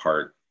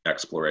 5-part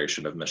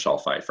exploration of Michelle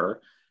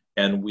Pfeiffer.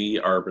 And we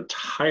are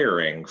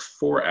retiring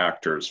 4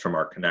 actors from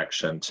our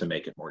connection to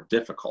make it more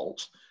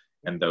difficult.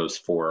 And those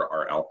 4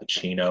 are Al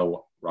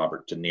Pacino,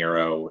 Robert De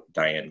Niro,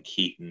 Diane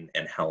Keaton,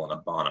 and Helena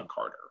Bonham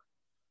Carter.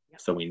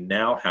 Yep. So we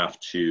now have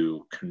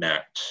to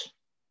connect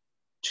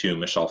to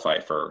Michelle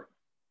Pfeiffer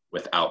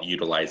without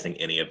utilizing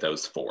any of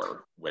those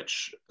 4,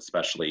 which,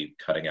 especially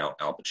cutting out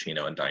Al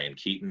Pacino and Diane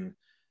Keaton,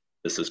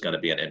 this is going to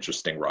be an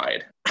interesting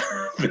ride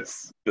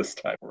this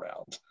time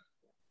around.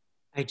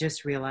 I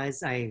just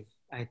realized I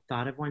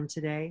thought of one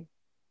today,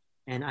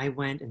 and I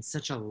went in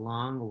such a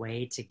long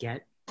way to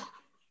get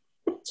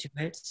to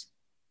it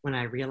when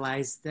I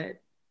realized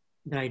that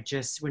I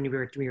just, when we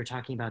were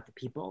talking about the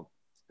people,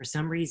 for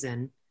some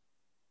reason,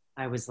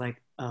 I was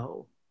like,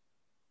 oh,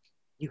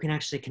 you can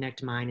actually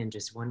connect mine in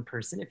just one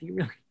person if you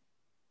really.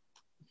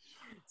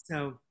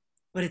 So,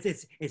 but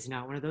it's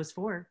not one of those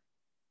 4.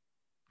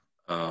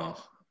 Oh,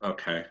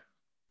 okay.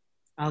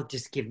 I'll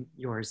just give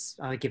yours.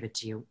 I'll give it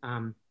to you.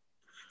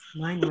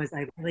 Mine was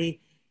Emily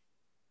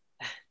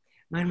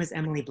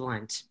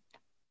Blunt.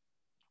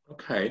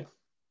 Okay. I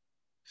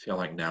feel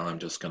like now I'm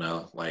just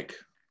gonna like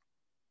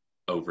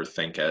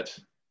overthink it.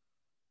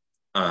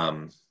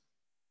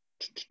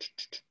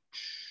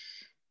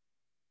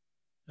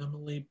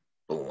 Emily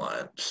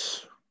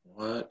Blunt.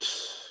 What?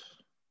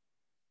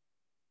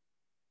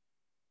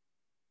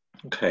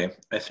 Okay,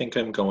 I think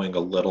I'm going a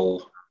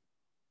little.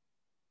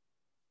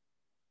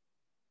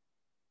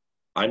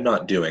 I'm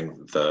not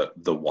doing the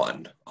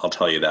one. I'll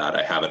tell you that.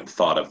 I haven't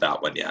thought of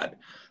that one yet.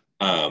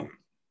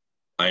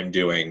 I'm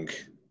doing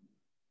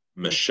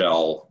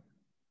Michelle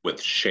with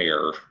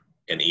Cher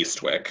in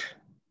Eastwick.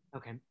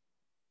 Okay.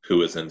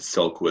 Who is in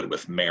Silkwood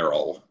with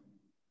Meryl,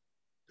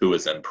 who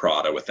is in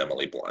Prada with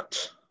Emily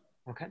Blunt.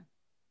 Okay.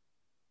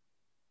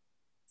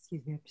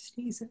 Excuse me, I'm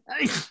sneezing.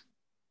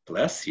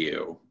 Bless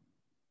you.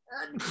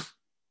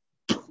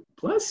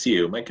 Bless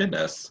you, my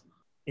goodness.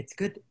 It's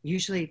good.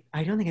 Usually,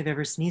 I don't think I've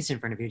ever sneezed in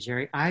front of you,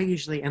 Jerry. I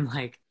usually am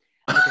like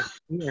a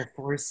 3 or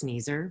 4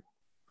 sneezer.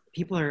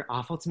 People are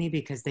awful to me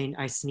because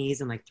I sneeze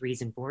in like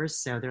 3s and 4s.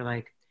 So they're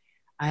like,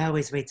 I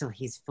always wait till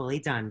he's fully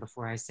done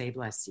before I say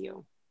bless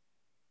you.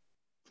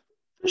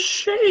 The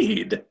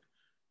shade.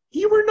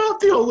 You were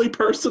not the only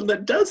person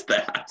that does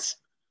that.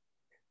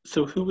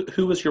 So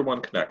who was your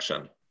one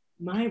connection?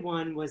 My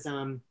one was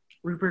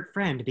Rupert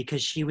Friend,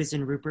 because she was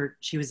in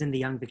The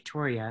Young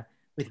Victoria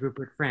with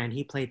Rupert Friend.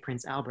 He played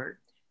Prince Albert.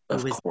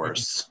 Of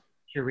course.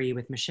 Cherie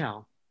with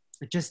Michelle.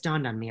 It just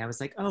dawned on me. I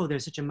was like, oh,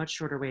 there's such a much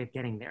shorter way of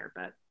getting there,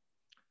 but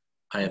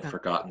I had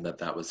forgotten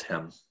that was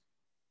him.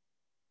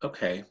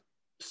 Okay,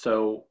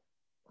 so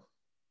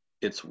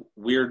it's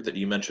weird that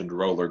you mentioned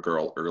Roller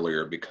Girl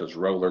earlier, because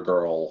Roller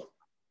Girl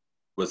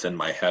was in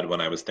my head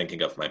when I was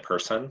thinking of my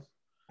person.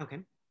 Okay.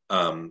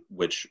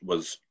 Which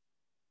was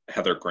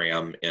Heather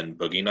Graham in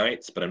Boogie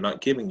Nights, but I'm not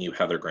giving you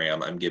Heather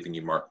Graham, I'm giving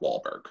you Mark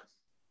Wahlberg.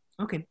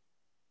 Okay.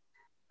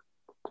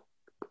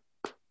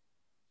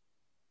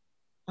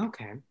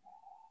 Okay.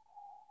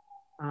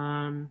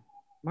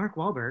 Mark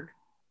Wahlberg.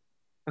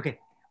 Okay,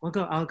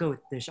 I'll go with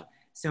Michelle.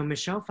 So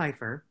Michelle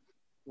Pfeiffer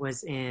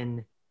was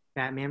in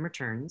Batman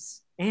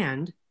Returns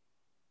and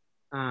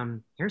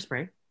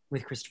Hairspray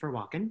with Christopher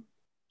Walken.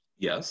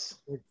 Yes.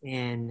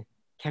 In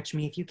Catch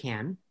Me If You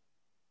Can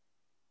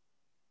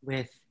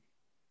with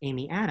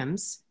Amy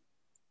Adams,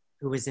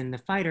 who was in The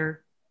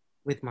Fighter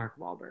with Mark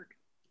Wahlberg.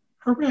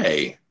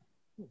 Hooray.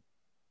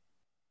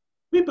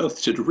 We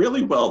both did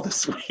really well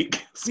this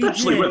week,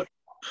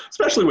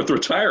 especially with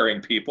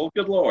retiring people.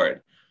 Good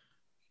Lord.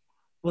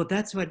 Well,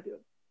 that's what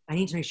I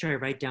need to make sure I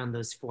write down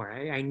those 4.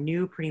 I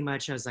knew pretty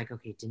much. I was like,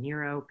 okay, De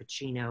Niro,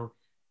 Pacino,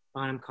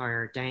 Bonham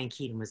Carter, Diane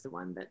Keaton was the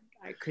one that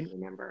I couldn't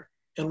remember.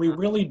 And we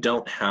really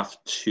don't have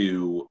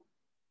to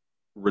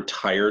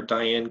retire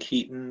Diane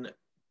Keaton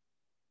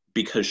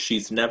because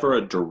she's never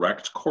a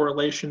direct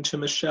correlation to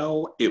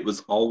Michelle. It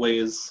was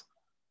always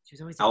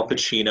Al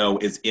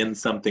Pacino is in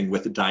something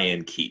with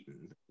Diane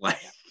Keaton.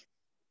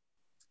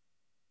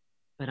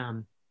 But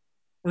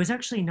it was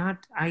actually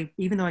not,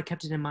 even though I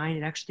kept it in mind,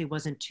 it actually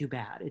wasn't too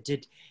bad.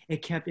 It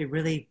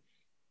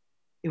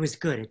was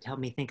good. It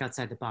helped me think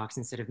outside the box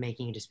instead of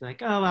making it just be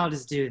like, oh, I'll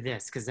just do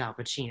this because Al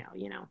Pacino,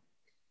 you know.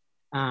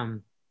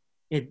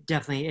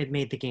 It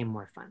made the game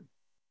more fun.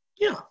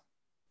 Yeah.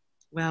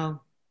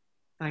 Well,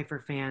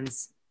 Pfeiffer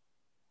fans,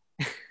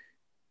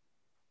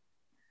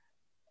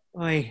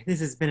 boy, this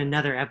has been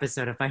another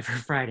episode of Pfeiffer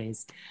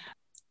Fridays.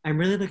 I'm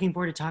really looking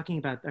forward to talking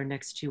about our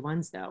next 2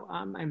 ones, though.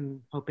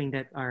 I'm hoping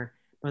that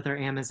both our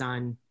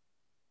Amazon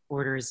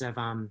orders of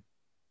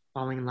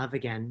Falling in Love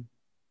Again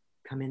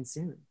come in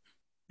soon.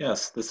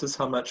 Yes, this is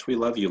how much we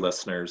love you,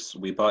 listeners.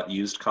 We bought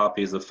used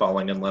copies of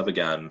Falling in Love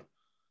Again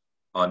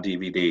on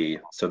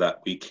DVD so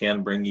that we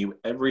can bring you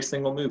every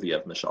single movie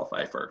of Michelle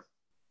Pfeiffer.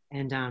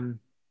 And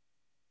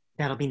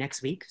that'll be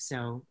next week,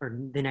 or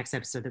the next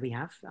episode that we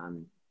have.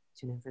 Tune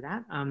in for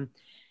that.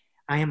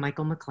 I am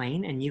Michael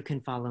McLean, and you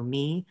can follow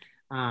me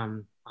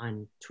on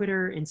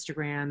Twitter,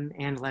 Instagram,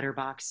 and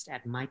Letterboxd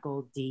at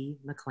Michael D.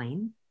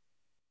 McLean.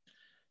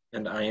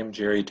 And I am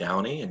Jerry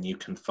Downey, and you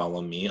can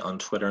follow me on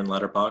Twitter and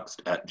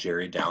Letterboxd at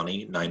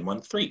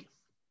JerryDowney913.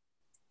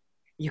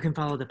 You can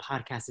follow the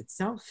podcast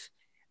itself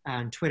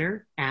on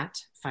Twitter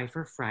at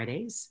Pfeiffer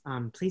Fridays.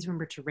 Please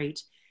remember to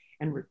rate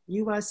and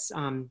review us.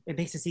 It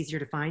makes us easier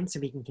to find so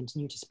we can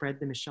continue to spread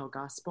the Michelle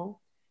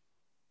Gospel.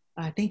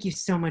 Thank you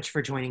so much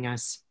for joining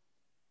us.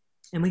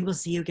 And we will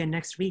see you again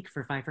next week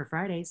for Pfeiffer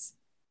Fridays.